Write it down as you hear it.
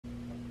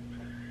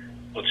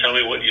Well, tell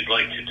me what you'd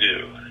like to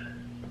do.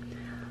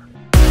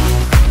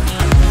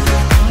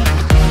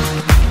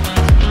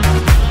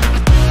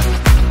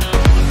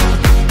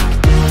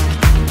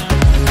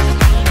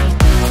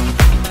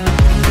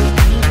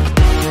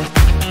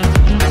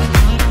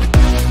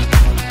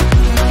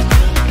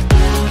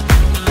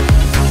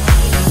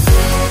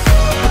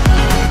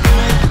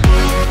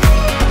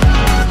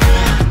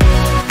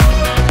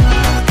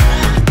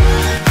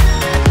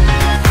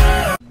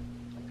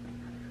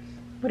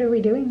 What are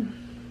we doing?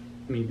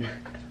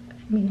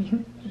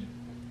 Meeting.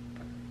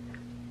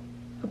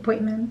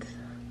 Appointment.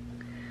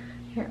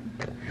 Here.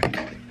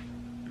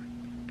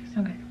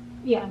 Okay.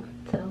 Yeah,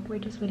 so we're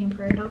just waiting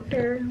for a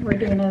doctor. We're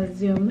doing a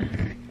Zoom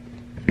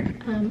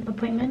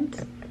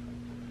appointment.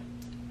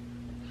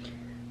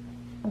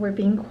 We're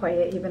being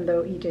quiet even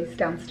though EJ's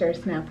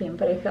downstairs napping,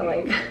 but I feel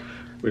like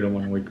we don't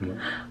want to wake him up.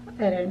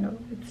 I don't know.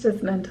 It's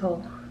just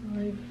mental.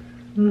 Like,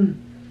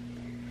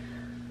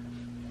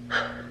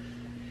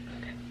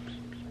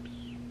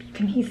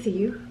 Can he see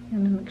you?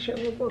 I'm gonna make sure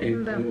we'll go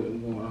in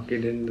them. Well, I'll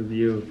get in the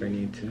view if I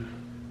need to.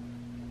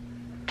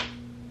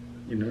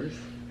 You nervous?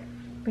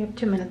 We have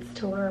 2 minutes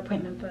till our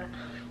appointment, but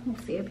we'll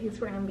see if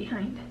he's running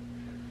behind.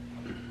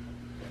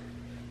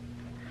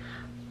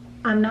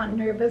 I'm not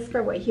nervous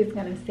for what he's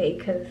gonna say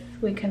because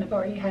we kind of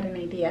already had an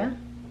idea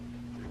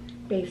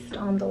based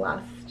on the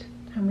last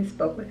time we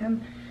spoke with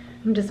him.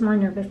 I'm just more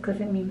nervous because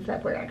it means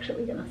that we're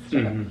actually gonna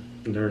start.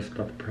 Nervous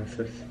about the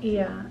process.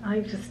 Yeah,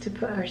 I just to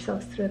put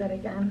ourselves through that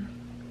again.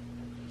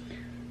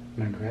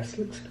 My grass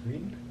looks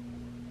green.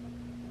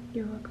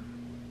 You're welcome.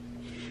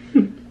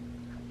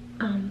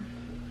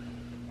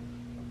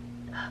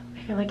 I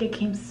feel like it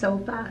came so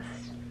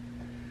fast.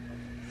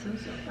 So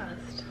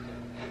fast.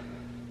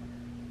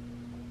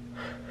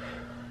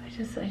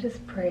 I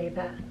just pray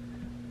that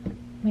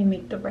we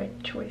make the right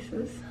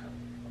choices.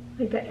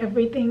 Like that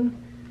everything.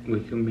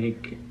 We can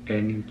make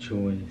any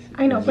choice.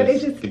 I know, but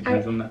it just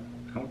depends on the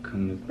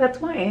outcome.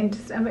 That's why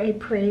I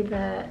pray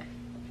that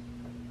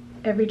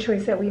every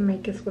choice that we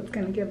make is what's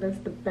going to give us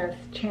the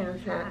best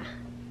chance at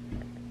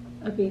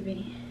a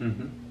baby.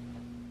 You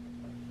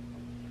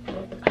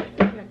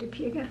have to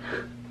pee again.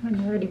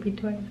 I'm already peed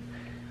twice.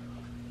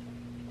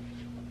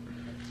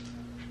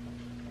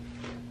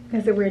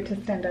 Is it weird to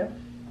stand up?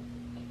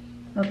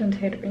 I was going to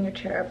tell you to bring your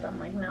chair up. I'm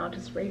like, no, I'll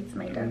just raise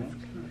my desk.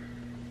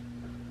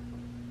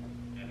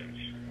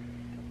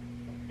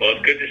 Well,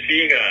 it's good to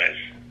see you guys.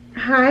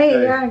 Hi,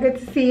 yeah, good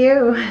to see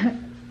you.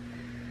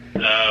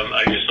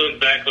 I just looked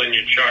back on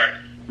your chart.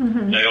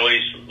 I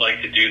always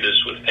like to do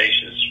this with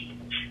patients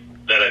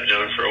that I've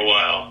known for a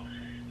while.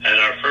 And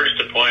our first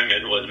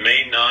appointment was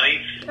May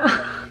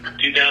 9th,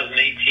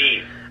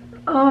 2018.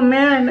 Oh,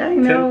 man, I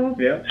know.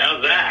 Yeah.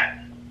 How's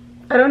that?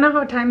 I don't know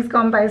how time's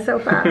gone by so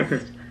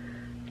fast.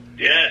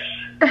 Yes.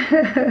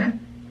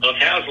 Well,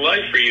 how's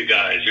life for you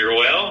guys? You're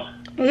well?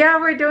 Yeah,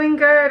 we're doing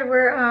good.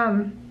 We're,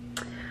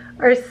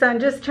 our son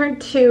just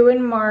turned 2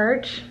 in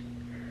March.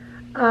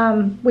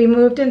 We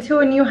moved into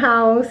a new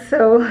house,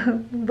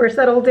 so we're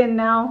settled in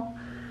now.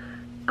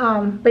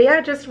 But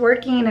yeah, just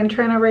working and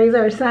trying to raise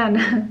our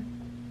son.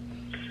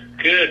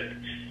 Good.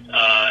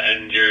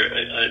 And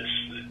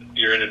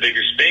you're in a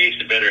bigger space,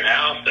 a better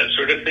house, that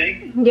sort of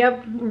thing?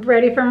 Yep,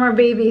 ready for more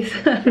babies.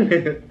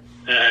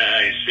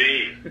 I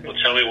see. Well,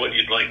 tell me what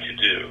you'd like to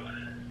do.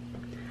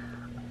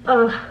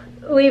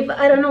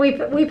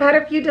 We've had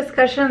a few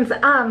discussions.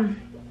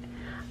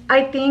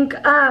 I think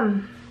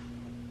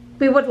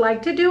we would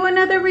like to do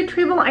another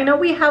retrieval. I know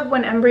we have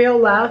one embryo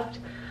left.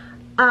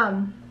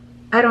 I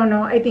don't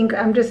know. I think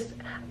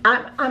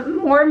I'm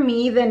more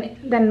me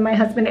than my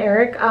husband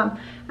Eric.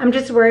 I'm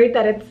just worried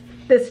that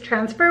this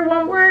transfer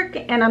won't work,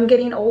 and I'm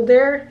getting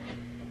older,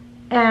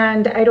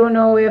 and I don't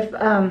know if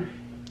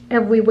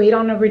we wait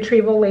on a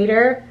retrieval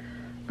later,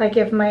 like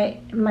if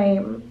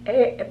the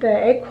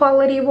egg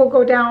quality will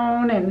go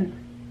down, and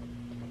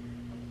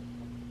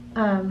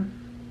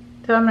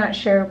so I'm not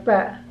sure,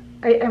 but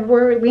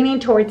we're leaning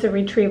towards a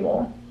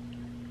retrieval.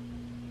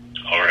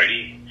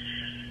 Alrighty.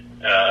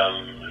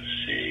 Let's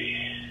see.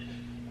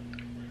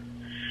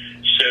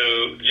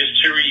 So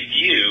just to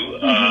review,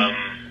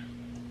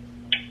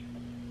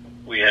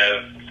 we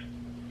have,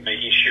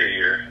 making sure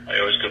here, I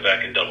always go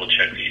back and double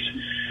check these,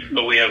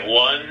 but we have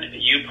one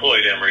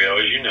euploid embryo,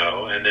 as you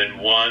know, and then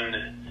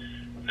one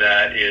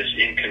that is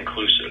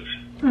inconclusive.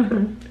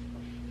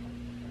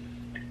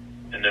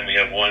 And then we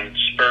have one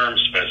sperm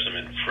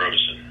specimen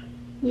frozen.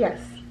 Yes.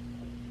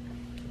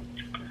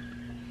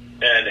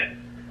 And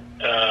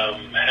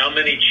how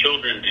many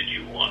children did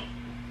you want?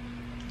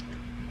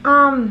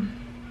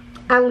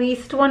 At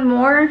least one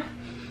more.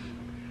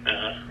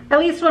 At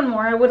least one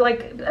more. I would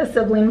like a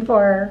sibling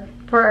for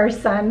our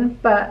son,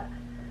 but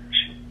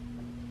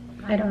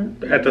I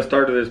don't. At the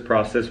start of this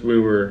process, we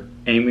were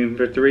aiming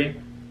for 3,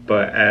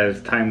 but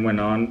as time went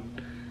on,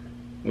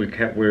 we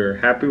were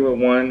happy with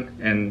 1,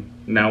 and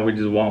now we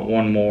just want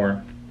 1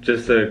 more,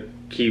 just to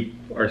keep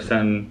our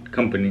son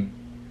company.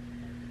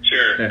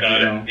 Sure,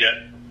 got it. Yeah.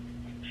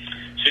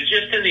 So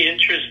just in the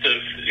interest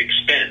of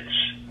expense,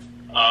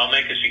 I'll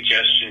make a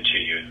suggestion to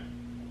you.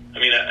 I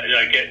mean,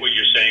 I get what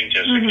you're saying,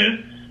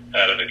 Jessica,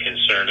 out of a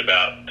concern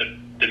about the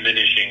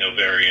diminishing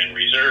ovarian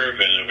reserve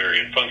and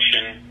ovarian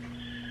function.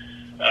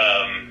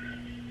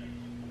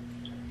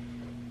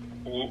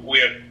 We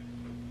have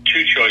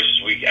two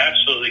choices. We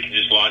absolutely can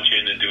just launch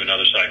in and do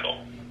another cycle.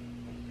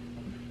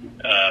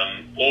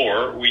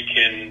 Or we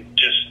can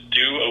just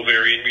do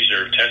ovarian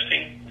reserve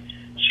testing,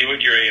 see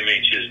what your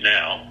AMH is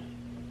now.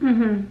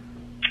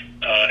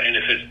 And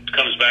if it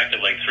comes back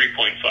at like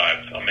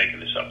 3.5, I'm making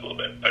this up a little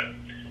bit, but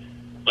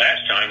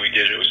last time we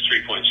did it, it was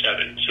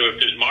 3.7. So if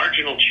there's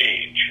marginal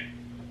change,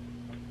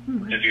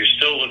 if you're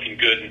still looking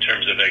good in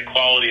terms of egg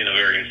quality and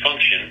ovarian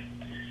function,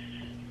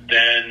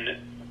 then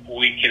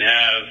we can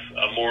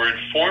have a more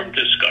informed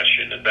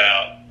discussion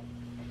about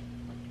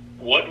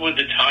what would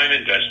the time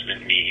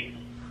investment mean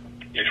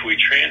if we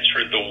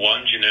transferred the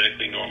one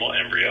genetically normal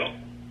embryo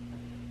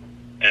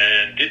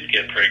and did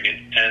get pregnant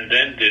and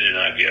then did an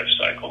IVF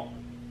cycle.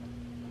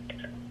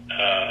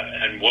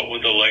 And what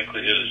would the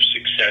likelihood of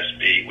success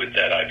be with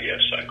that IVF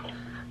cycle?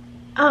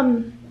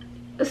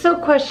 So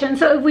question,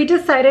 so if we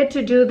decided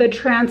to do the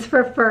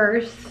transfer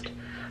first,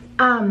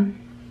 I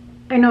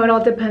know it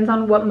all depends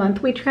on what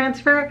month we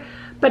transfer,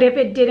 but if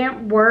it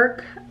didn't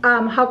work,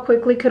 how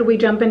quickly could we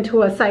jump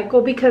into a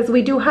cycle? Because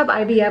we do have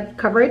IVF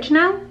coverage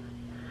now.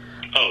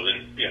 Oh,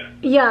 then, yeah.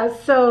 Yeah,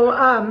 so,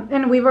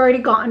 and we've already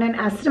gotten an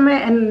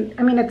estimate, and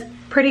I mean, it's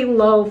pretty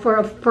low for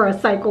a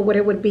cycle, what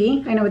it would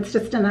be. I know it's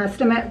just an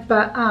estimate,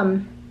 but,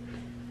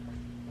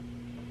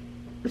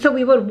 so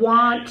we would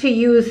want to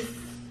use,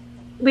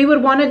 we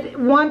would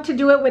want to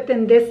do it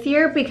within this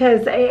year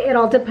because it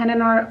all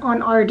depended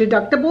on our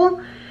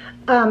deductible.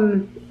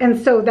 And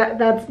so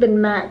that's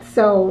been met.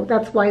 So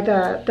that's why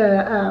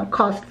the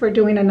cost for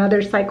doing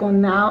another cycle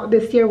now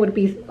this year would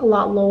be a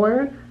lot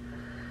lower.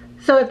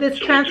 So if this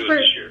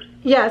transfer,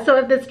 yeah, so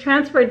if this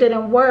transfer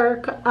didn't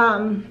work,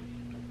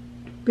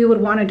 we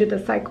would want to do the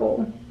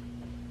cycle.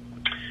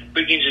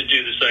 We can just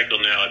do the cycle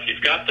now. If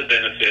you've got the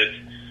benefit,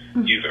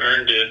 you've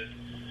earned it.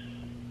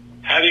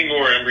 Having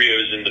more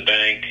embryos in the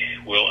bank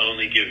will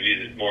only give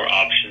you more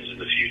options in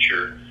the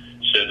future.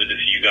 So that if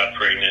you got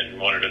pregnant and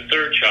wanted a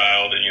third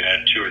child and you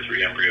had 2 or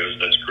 3 embryos,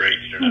 that's great.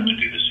 You don't have to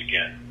do this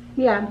again.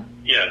 Yeah.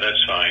 Yeah,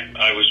 that's fine.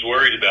 I was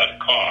worried about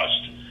the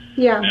cost.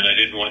 Yeah. And I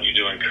didn't want you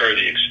to incur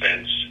the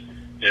expense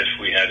if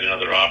we had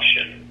another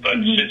option. But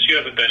since you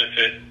have a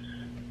benefit,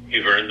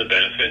 you've earned the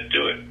benefit,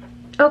 do it.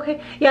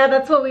 Okay. Yeah,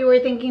 that's what we were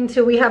thinking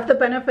too. We have the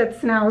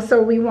benefits now,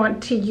 so we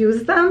want to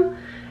use them,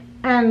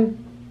 and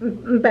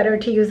better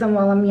to use them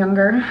while I'm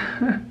younger.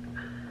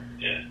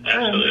 Yeah,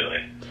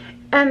 absolutely.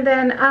 And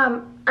then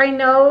I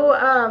know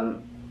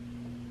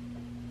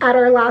at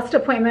our last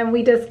appointment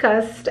we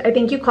discussed, I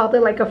think you called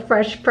it like a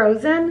fresh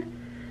frozen,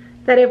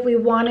 that if we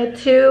wanted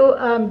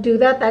to do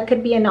that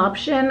could be an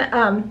option.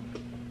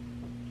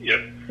 Yep.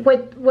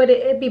 Would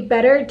it be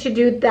better to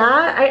do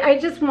that? I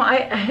just want,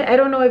 I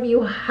don't know if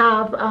you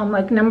have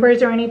like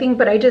numbers or anything,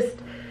 but I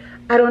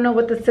don't know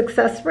what the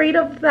success rate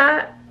of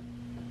that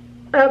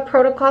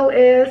protocol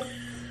is.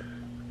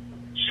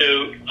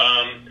 So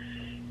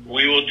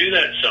we will do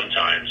that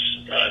sometimes,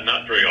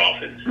 not very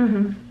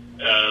often.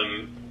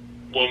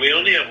 When we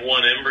only have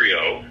one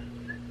embryo,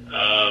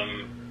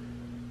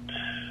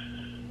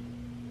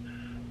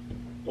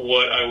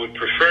 what I would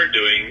prefer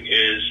doing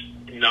is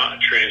not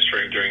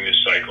transferring during this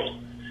cycle,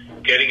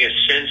 getting a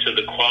sense of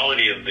the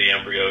quality of the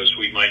embryos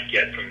we might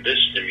get from this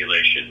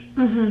stimulation.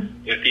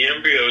 If the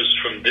embryos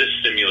from this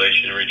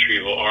stimulation and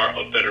retrieval are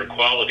of better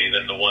quality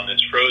than the one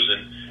that's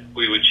frozen,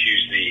 we would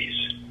choose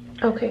these.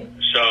 Okay.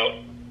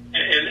 So,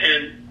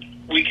 and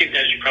we can,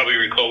 as you probably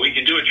recall, we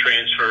can do a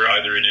transfer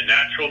either in a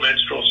natural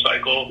menstrual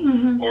cycle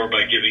or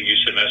by giving you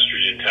some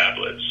estrogen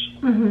tablets.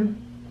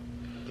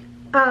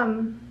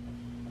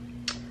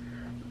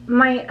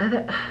 My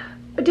other,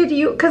 did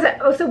you, because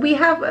so we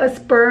have a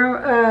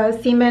sperm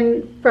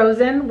semen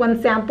frozen,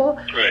 one sample,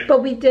 right?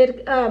 But we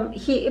did,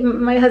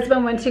 my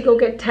husband went to go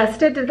get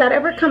tested. Did that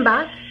ever come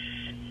back?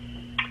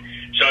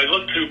 So I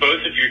looked through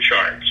both of your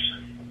charts,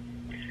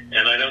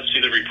 and I don't see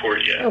the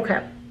report yet.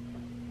 Okay.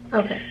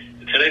 Okay.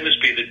 Today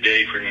must be the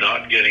day for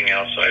not getting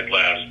outside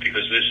labs,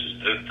 because this is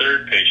the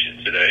third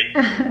patient today,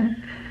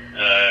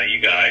 you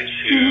guys,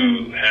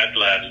 who had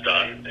labs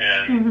done,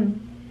 and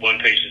one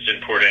patient's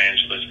in Port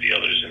Angeles, the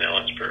other's in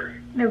Ellensburg.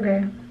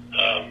 Okay.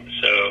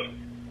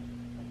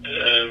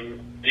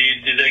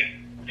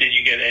 Did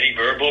you get any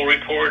verbal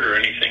report or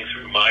anything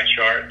through my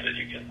chart that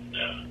you can?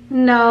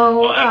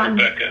 No. I'll have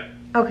Rebecca.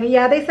 Okay.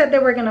 Yeah, they said they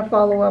were going to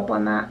follow up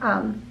on that.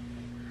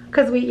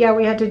 Because we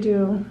had to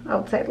do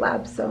outside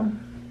labs, so.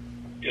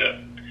 Yeah.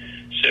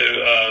 So,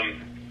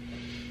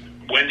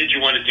 when did you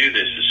want to do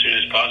this? As soon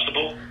as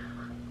possible?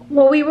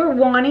 Well, we were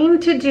wanting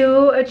to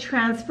do a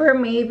transfer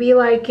maybe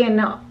like in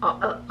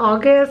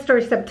August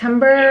or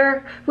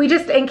September. Yeah. We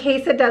just, in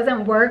case it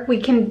doesn't work, we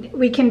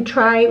can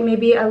try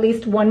maybe at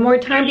least one more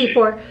time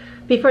before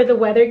the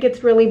weather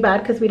gets really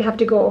bad, because we'd have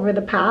to go over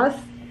the pass.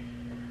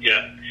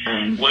 Yeah.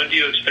 When do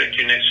you expect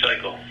your next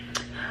cycle?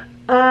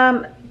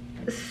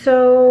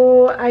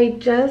 So I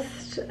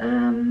just,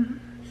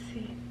 let's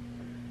see.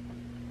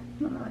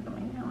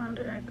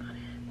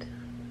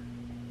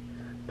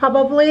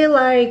 Probably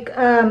like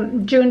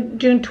June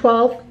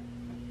 12th.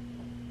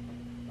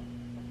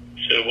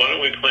 So why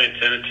don't we plan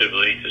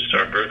tentatively to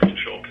start birth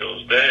control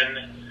pills?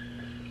 Then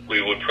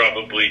we would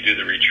probably do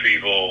the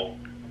retrieval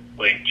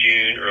late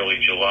June, early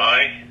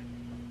July.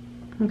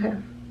 Okay.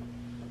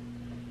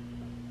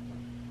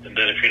 And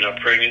then if you're not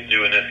pregnant,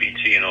 do an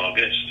FET in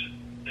August.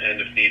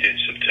 And if needed,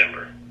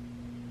 September.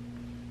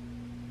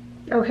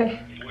 Okay.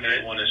 What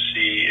I want to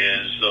see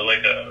is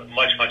like a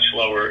much, much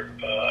lower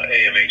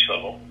AMH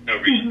level. No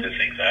reason to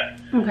think that.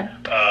 Okay.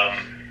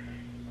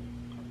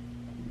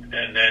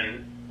 And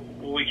then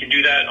we can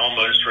do that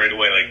almost right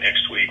away, like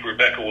next week.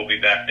 Rebecca will be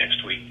back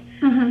next week.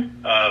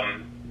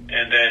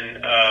 And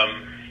then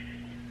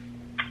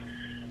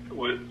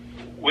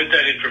with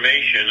that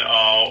information,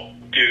 I'll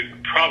do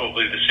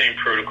probably the same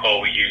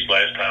protocol we used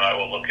last time. I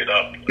will look it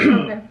up.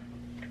 Okay.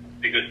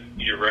 Because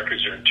your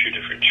records are in two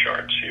different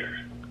charts here.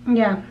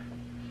 Yeah.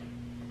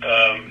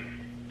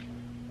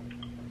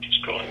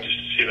 Just going just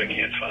to see if I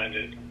can't find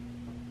it.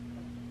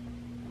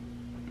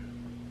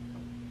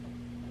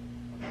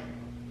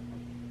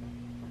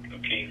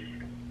 Looking.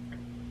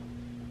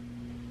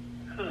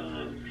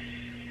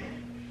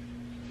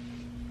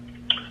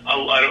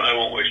 I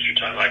won't waste your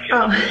time. I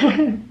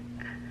can't.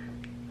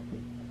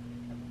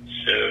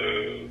 So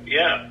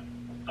yeah,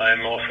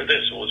 I'm all for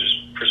this. We'll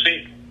just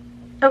proceed.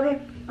 Okay.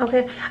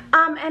 Okay.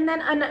 And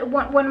then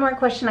one more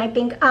question. I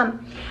think.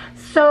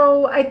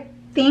 So I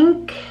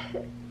think,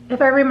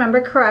 if I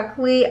remember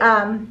correctly,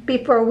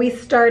 before we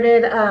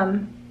started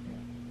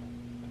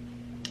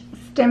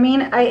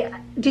stimming,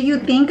 do you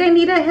think I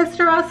need a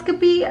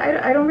hysteroscopy?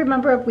 I don't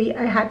remember if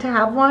I had to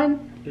have one.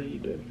 Yeah, you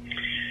did.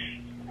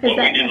 What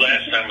we did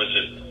last time was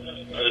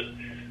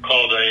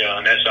called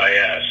an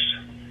SIS.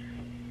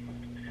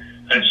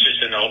 That's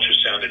just an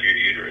ultrasound of your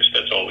uterus.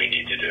 That's all we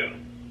need to do.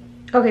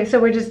 Okay, so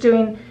we're just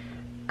doing,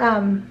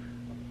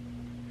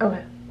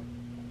 okay.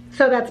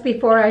 So that's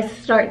before I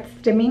start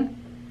stimming?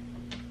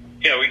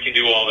 Yeah, we can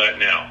do all that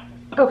now.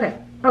 Okay,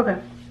 okay.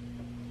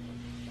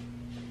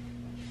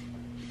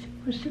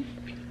 Question?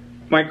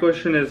 My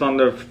question is on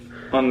the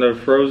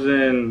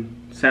frozen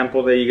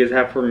sample that you guys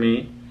have for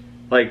me.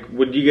 Like,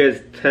 would you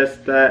guys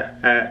test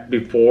that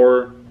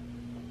before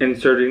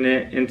inserting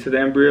it into the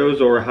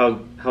embryos, or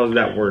how's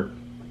that work?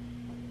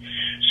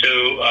 So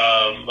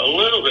a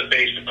little bit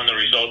based on the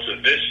results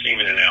of this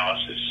semen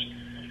analysis,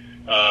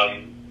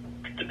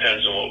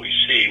 depends on what we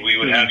see. We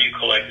would have you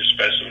collect a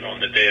specimen on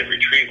the day of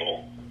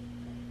retrieval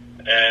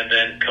and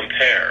then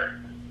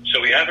compare.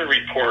 So we have a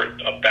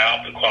report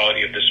about the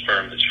quality of the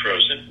sperm that's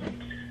frozen,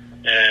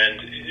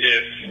 and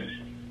if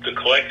the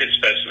collected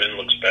specimen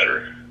looks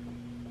better,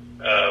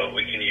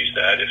 we can use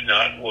that. If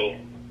not, we'll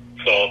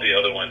follow the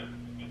other one,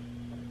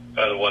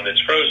 the one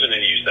that's frozen,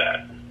 and use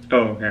that.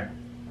 Oh, okay.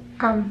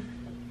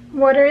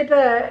 What are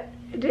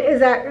is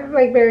that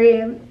like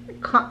very,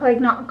 like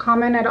not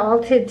common at all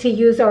to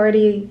use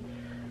already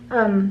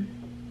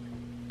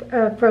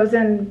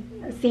frozen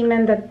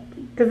semen,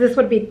 because this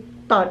would be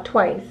thawed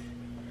twice?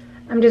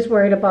 I'm just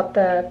worried about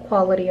the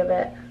quality of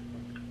it.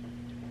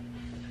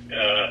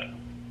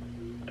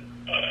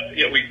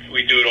 Yeah,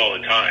 we do it all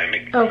the time.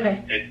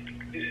 Okay.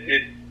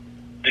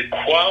 The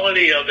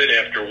quality of it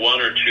after one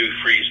or two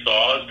freeze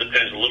thaws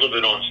depends a little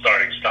bit on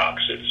starting stock,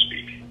 so to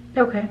speak.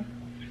 Okay.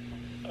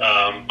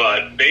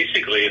 But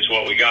basically, it's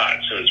what we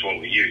got, so it's what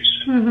we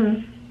use.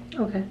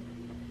 Okay.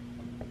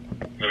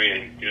 I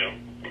mean, you know.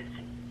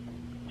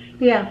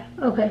 Yeah.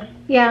 Okay.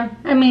 Yeah.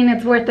 I mean,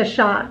 it's worth a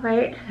shot,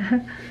 right?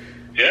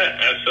 Yeah,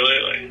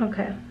 absolutely.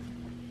 Okay.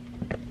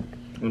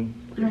 All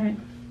right.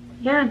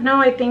 Yeah. No,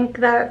 I think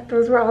that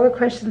those were all the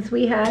questions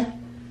we had.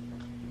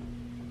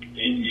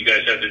 You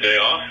guys have the day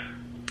off?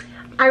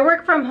 I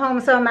work from home,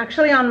 so I'm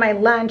actually on my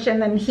lunch,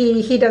 and then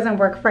he doesn't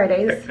work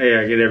Fridays.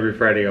 Yeah, I get every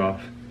Friday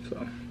off.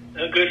 So.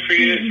 Oh, good for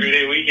you,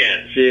 3-day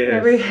weekends. Yes.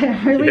 Every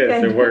weekend.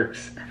 Yes, it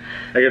works.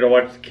 I get to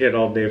watch the kid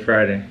all day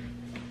Friday.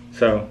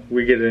 So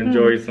we get to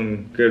enjoy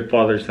some good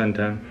father-son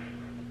time.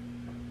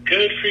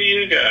 Good for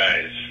you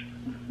guys.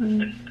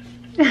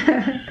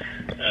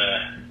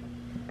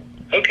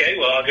 Okay,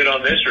 well, I'll get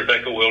on this.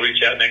 Rebecca will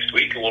reach out next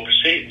week, and we'll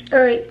proceed.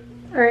 All right.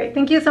 All right.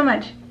 Thank you so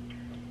much.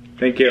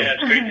 Thank you. Yeah,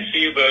 it's great to see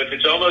you both.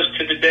 It's almost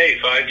to the day,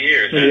 5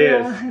 years. Huh?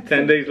 Yes,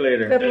 10 days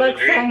later. Good luck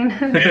sign.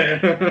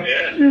 Yeah.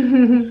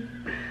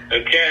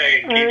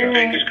 Okay, keep your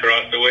fingers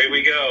crossed. Away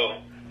we go.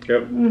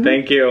 Yep.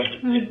 Thank you.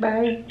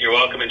 Bye. You're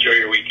welcome. Enjoy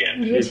your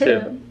weekend. You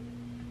too.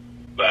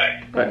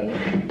 Bye. Bye.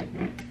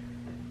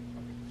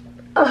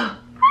 Oh.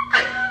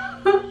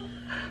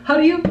 How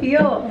do you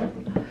feel?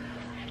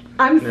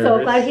 I'm so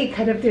glad he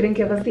kind of didn't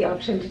give us the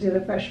option to do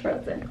the fresh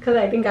frozen, because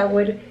I think I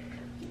would.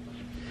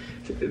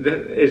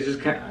 It's just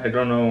kind of, I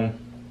don't know.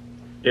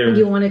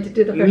 You wanted to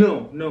do the fresh?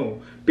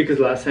 No, because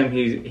last time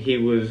he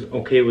was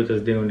okay with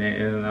us doing it,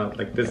 and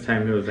like this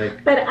time he was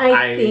like. But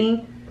I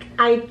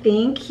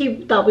think he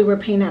thought we were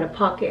paying out of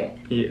pocket.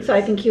 Yes. So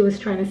I think he was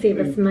trying to save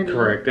us money.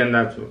 Correct, and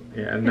that's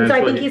And so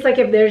I think he's like,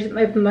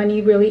 if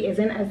money really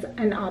isn't as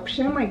an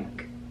option,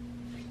 like,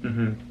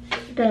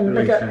 then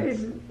like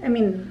I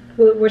mean,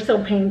 we're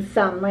still paying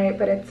some, right?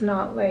 But it's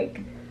not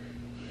like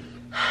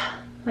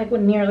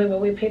nearly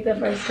what we paid the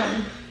first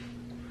time.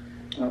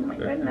 Oh my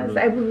goodness.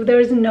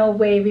 There's no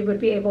way we would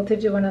be able to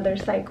do another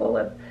cycle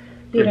if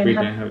we didn't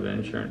have the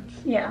insurance.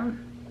 Yeah,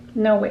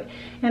 no way.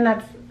 And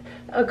that's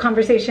a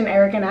conversation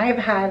Eric and I have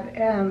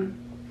had.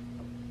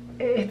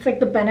 It's like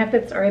the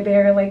benefits are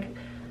there. Like,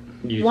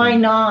 why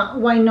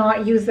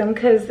not use them?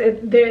 Because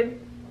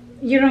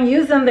you don't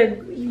use them, they're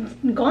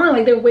gone.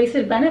 Like, they're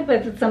wasted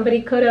benefits that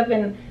somebody could have.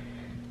 And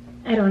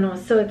I don't know.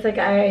 So it's like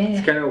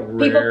it's kind of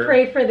rare. People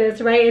pray for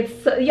this, right?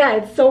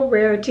 It's so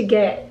rare to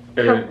get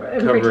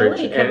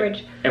fertility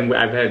coverage. And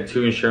I've had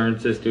 2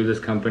 insurances through this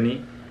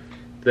company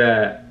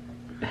that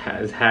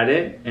has had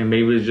it, and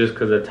maybe it's just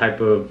because the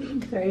type of...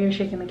 Sorry, you're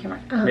shaking the camera.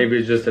 Maybe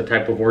it's just the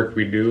type of work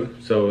we do,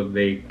 so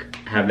they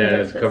have that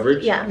as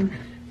coverage. Yeah.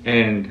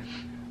 And,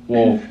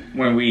 well,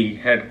 when we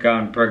had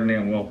gotten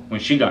pregnant, well,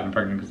 when she got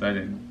pregnant, because I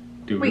didn't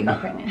do it. We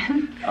got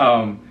pregnant.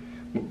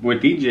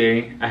 With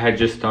DJ, I had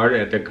just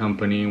started at the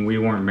company, and we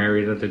weren't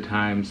married at the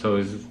time, so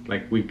it's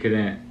like we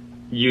couldn't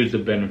use the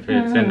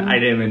benefits, and I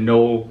didn't even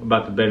know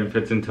about the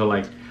benefits until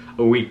like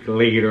a week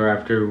later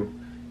after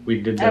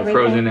we did the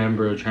frozen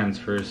embryo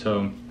transfer.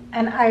 So,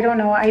 and I don't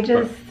know,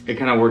 it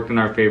kind of worked in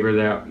our favor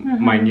that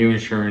my new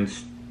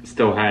insurance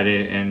still had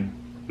it, and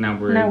now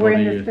we're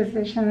in this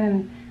position.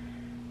 And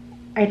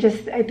I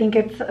think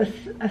it's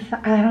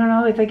I don't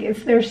know, it's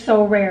like they're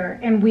so rare,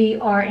 and we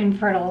are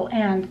infertile,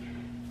 and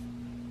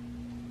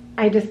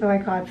I just feel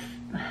like I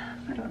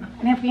don't know.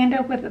 And if we end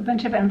up with a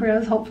bunch of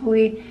embryos,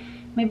 hopefully,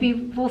 maybe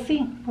we'll see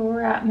where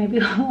we're at. Maybe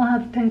we'll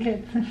have 10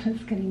 kids. I'm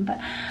just kidding, but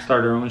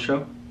start our own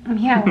show.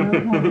 Yeah,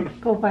 we'll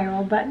go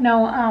viral. But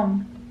no,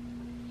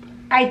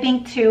 I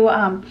think too,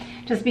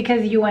 just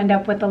because you end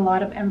up with a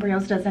lot of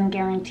embryos doesn't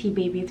guarantee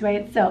babies,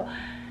 right? So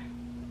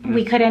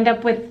we could end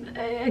up with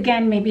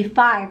again maybe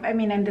 5. I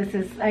mean, and this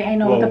is I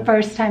know the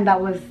first time that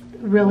was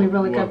really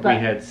good, but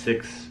we had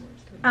 6.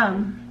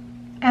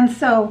 And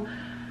so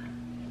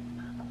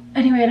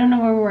anyway, I don't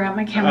know where we're at.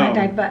 My camera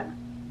died, but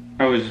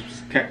I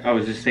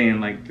was just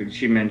saying, like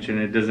she mentioned,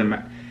 it doesn't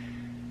matter.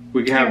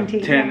 We can have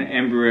 10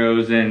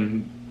 embryos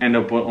and end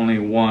up with only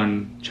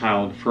 1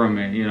 child from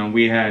it. You know,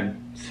 we had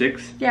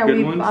 6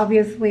 good ones.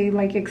 Obviously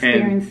like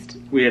experienced.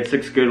 And we had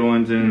 6 good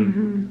ones,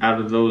 and out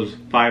of those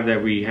 5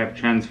 that we have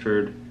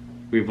transferred,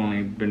 we've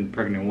only been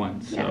pregnant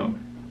once. So.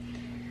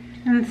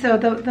 And so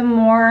the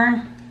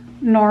more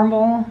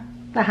normal,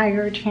 the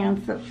higher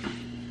chance of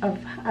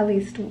at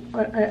least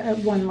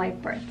one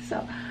live birth.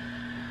 So.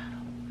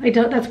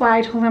 That's why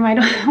I told him I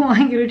don't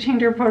want you to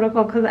change your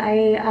protocol, because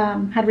I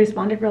had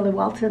responded really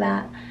well to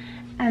that.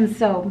 And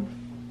so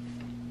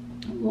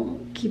we'll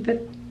keep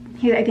it.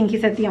 I think he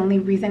said the only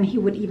reason he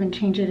would even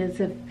change it is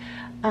if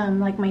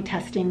like my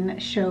testing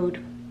showed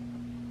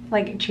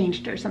like it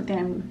changed or something.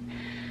 And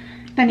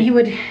then he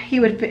would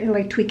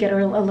like tweak it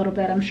a little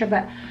bit, I'm sure,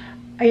 but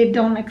I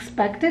don't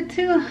expect it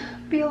to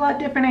be a lot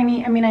different. I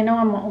mean, I know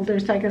I'm older,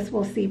 so I guess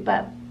we'll see,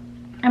 but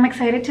I'm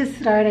excited to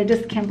start. I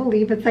just can't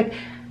believe it's like.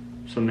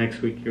 So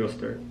next week you'll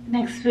start.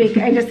 Next week,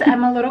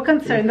 I'm a little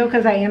concerned though,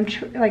 because I am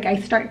I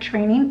start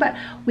training, but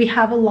we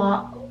have a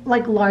lot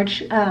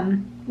large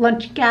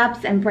lunch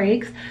gaps and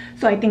breaks,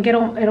 so I think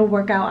it'll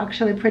work out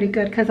actually pretty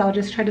good, because I'll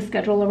just try to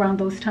schedule around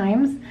those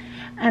times,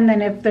 and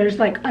then if there's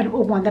like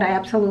one that I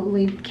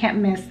absolutely can't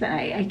miss, then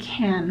I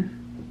can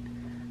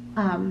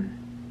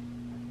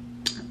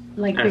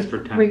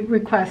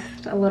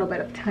request a little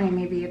bit of time,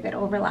 maybe if it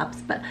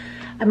overlaps. But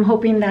I'm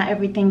hoping that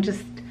everything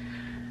just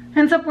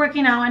ends up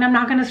working out, and I'm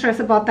not going to stress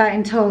about that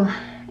until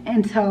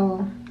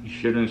you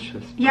shouldn't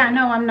stress. Yeah,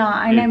 no, I'm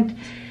not. And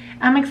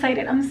I'm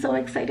excited. I'm so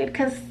excited,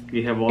 because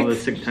you have all the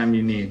sick time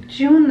you need.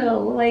 June though,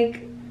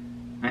 like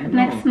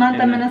next month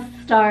I'm gonna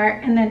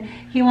start, and then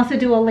he wants to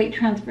do a late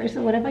transfer.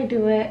 So what if I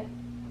do it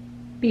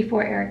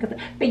before Eric?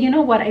 But you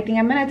know what? I think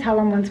I'm gonna tell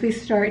him once we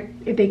start,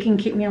 if they can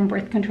keep me on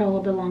birth control a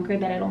little bit longer,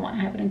 that I don't want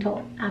to have it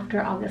until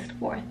after August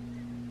 4th.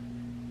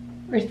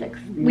 Or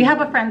 6th. We have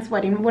a friend's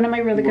wedding. One of my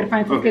really good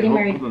friends is getting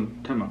married. Hold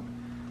on, time out.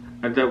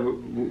 I thought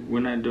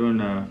we're not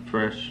doing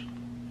fresh.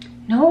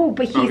 No,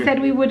 but he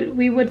said we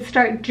would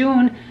start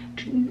June,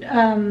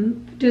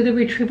 do the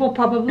retrieval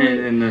probably.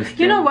 And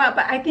you know what?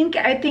 But I think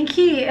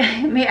he.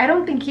 I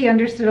don't think he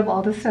understood of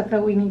all the stuff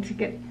that we need to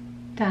get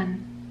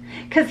done,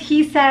 because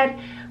he said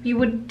we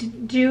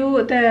would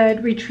do the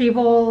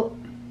retrieval.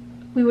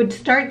 We would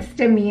start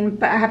stimming,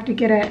 but I have to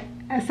get a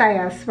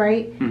SIS,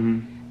 right?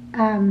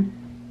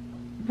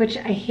 Which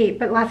I hate,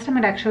 but last time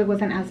it actually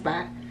wasn't as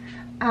bad.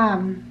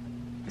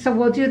 So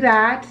we'll do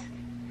that,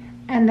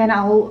 and then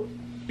I'll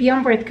be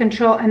on birth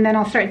control, and then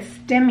I'll start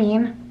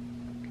stimming,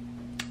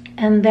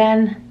 and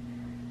then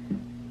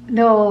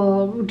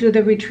they'll do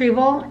the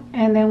retrieval,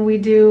 and then we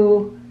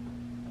do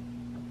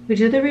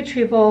the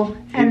retrieval,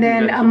 and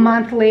then a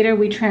month later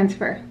we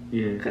transfer.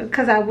 Yeah.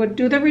 Because I would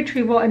do the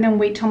retrieval and then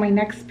wait till my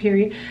next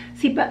period.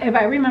 See, but if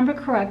I remember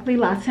correctly,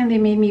 last time they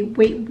made me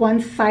wait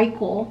 1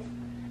 cycle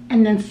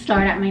and then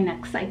start at my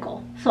next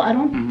cycle. So I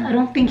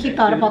don't think he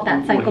thought about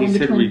that cycle in between.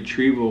 He said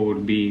retrieval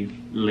would be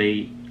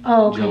late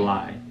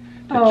July.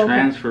 The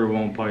transfer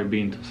won't probably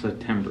be until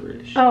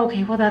September-ish. Oh,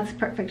 okay. Well, that's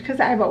perfect because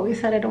I've always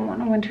said I don't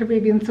want a winter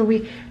baby. And so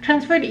we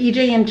transferred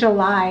EJ in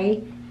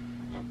July.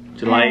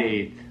 July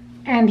 8th.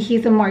 And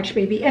he's a March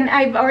baby. And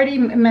I've already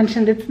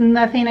mentioned it's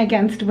nothing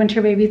against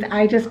winter babies.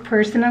 I just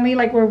personally,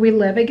 like where we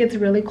live, it gets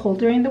really cold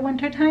during the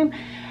winter time.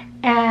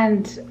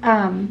 And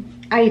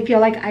I feel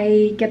like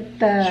I get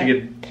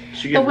the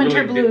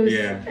winter really blues.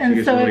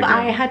 And so really if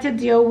I had to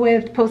deal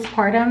with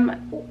postpartum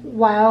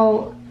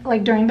while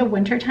like during the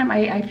winter time,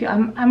 I feel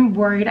I'm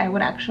worried I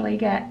would actually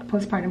get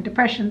postpartum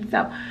depression.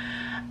 So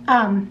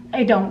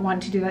I don't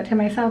want to do that to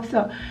myself.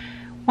 So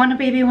want a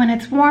baby when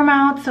it's warm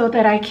out so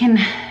that I can,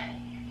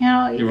 you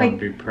know, you like,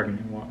 won't be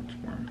pregnant while it's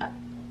warm.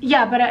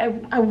 Yeah, but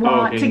I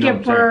want to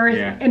give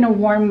birth in a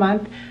warm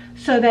month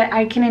so that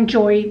I can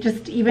enjoy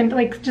just even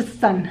like just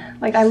sun.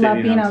 Like I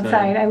love being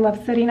outside. I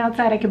love sitting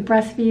outside. I could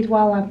breastfeed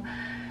while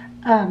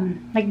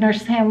I'm like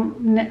nurse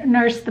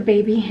the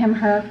baby, him,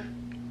 her,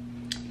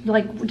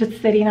 like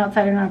just sitting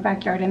outside in our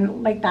backyard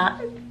and like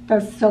that.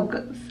 That's so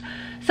good.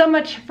 So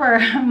much for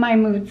my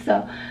mood.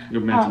 So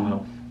your mental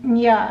health.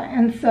 Yeah,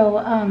 and so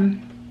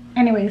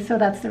anyway, so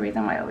that's the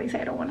reason why I always say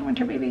I don't want a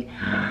winter baby.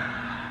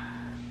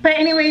 But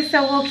anyway,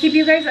 so we'll keep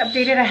you guys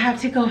updated. I have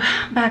to go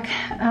back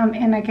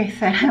and like I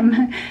said,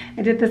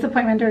 I did this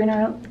appointment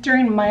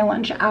during my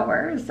lunch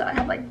hour, so I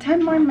have like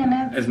 10 more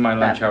minutes. It's my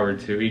lunch hour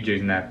too.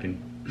 EJ's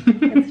napping.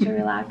 It's to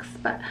relax,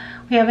 but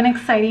we have an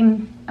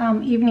exciting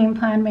evening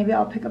plan. Maybe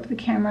I'll pick up the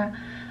camera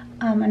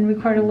and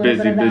record a little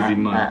bit of that. Busy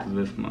month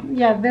this month.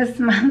 Yeah, this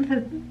month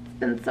it's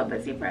been so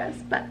busy for us.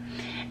 But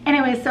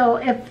anyway, so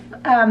if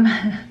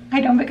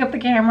I don't pick up the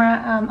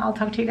camera, I'll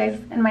talk to you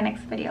guys in my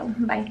next video.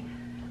 Bye.